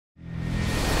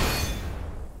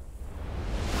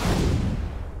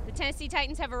Tennessee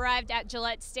Titans have arrived at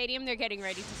Gillette Stadium. They're getting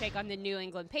ready to take on the New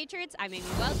England Patriots. I'm Amie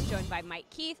Wells, joined by Mike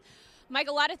Keith. Mike,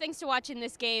 a lot of things to watch in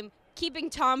this game. Keeping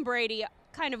Tom Brady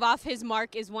kind of off his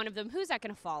mark is one of them. Who's that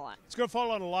going to fall on? It's going to fall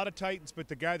on a lot of Titans, but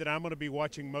the guy that I'm going to be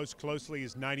watching most closely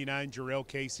is 99, Jurrell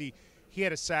Casey. He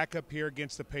had a sack up here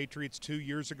against the Patriots 2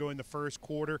 years ago in the first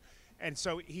quarter. And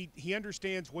so he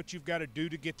understands what you've got to do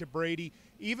to get to Brady.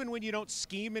 Even when you don't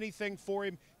scheme anything for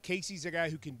him, Casey's a guy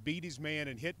who can beat his man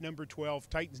and hit number 12.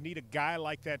 Titans need a guy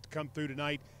like that to come through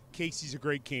tonight. Casey's a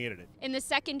great candidate. In the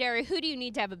secondary, who do you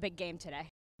need to have a big game today?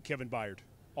 Kevin Byard,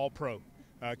 all-pro.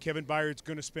 Kevin Byard's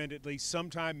going to spend at least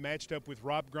some time matched up with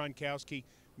Rob Gronkowski,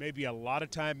 maybe a lot of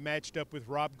time matched up with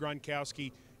Rob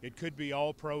Gronkowski. It could be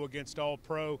all-pro against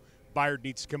all-pro. Byard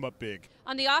needs to come up big.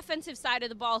 On the offensive side of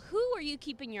the ball, who are you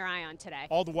keeping your eye on today?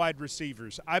 All the wide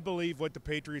receivers. I believe what the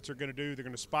Patriots are going to do, they're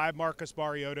going to spy Marcus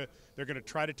Mariota. They're going to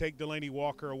try to take Delaney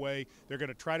Walker away. They're going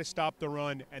to try to stop the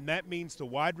run, and that means the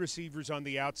wide receivers on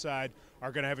the outside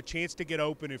are going to have a chance to get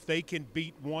open if they can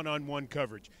beat one-on-one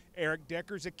coverage. Eric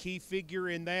Decker's a key figure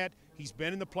in that. He's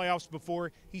been in the playoffs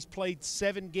before. He's played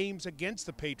 7 games against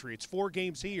the Patriots, 4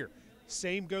 games here.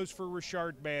 Same goes for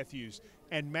Rashard Matthews.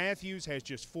 And Matthews has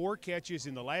just 4 catches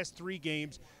in the last 3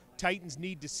 games. Titans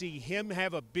need to see him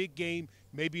have a big game,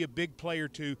 maybe a big play or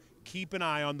two. Keep an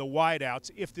eye on the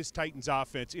wideouts if this Titans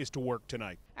offense is to work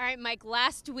tonight. All right, Mike,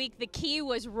 last week the key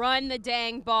was run the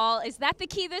dang ball. Is that the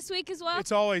key this week as well?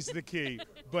 It's always the key.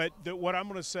 But what I'm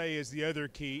going to say is the other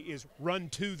key is run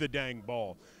to the dang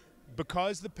ball.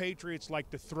 Because the Patriots like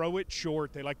to throw it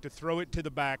short, they like to throw it to the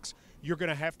backs, you're going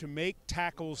to have to make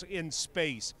tackles in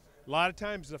space. A lot of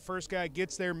times the first guy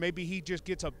gets there, maybe he just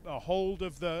gets a hold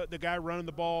of the guy running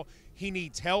the ball. He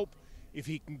needs help. If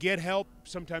he can get help,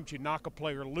 sometimes you knock a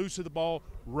player loose of the ball,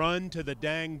 run to the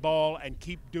dang ball, and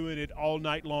keep doing it all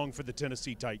night long for the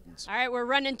Tennessee Titans. All right, we're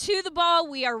running to the ball.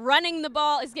 We are running the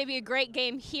ball. It's going to be a great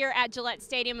game here at Gillette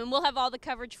Stadium, and we'll have all the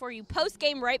coverage for you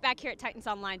post-game right back here at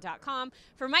TitansOnline.com.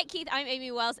 For Mike Keith, I'm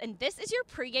Amie Wells, and this is your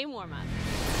pregame warm-up.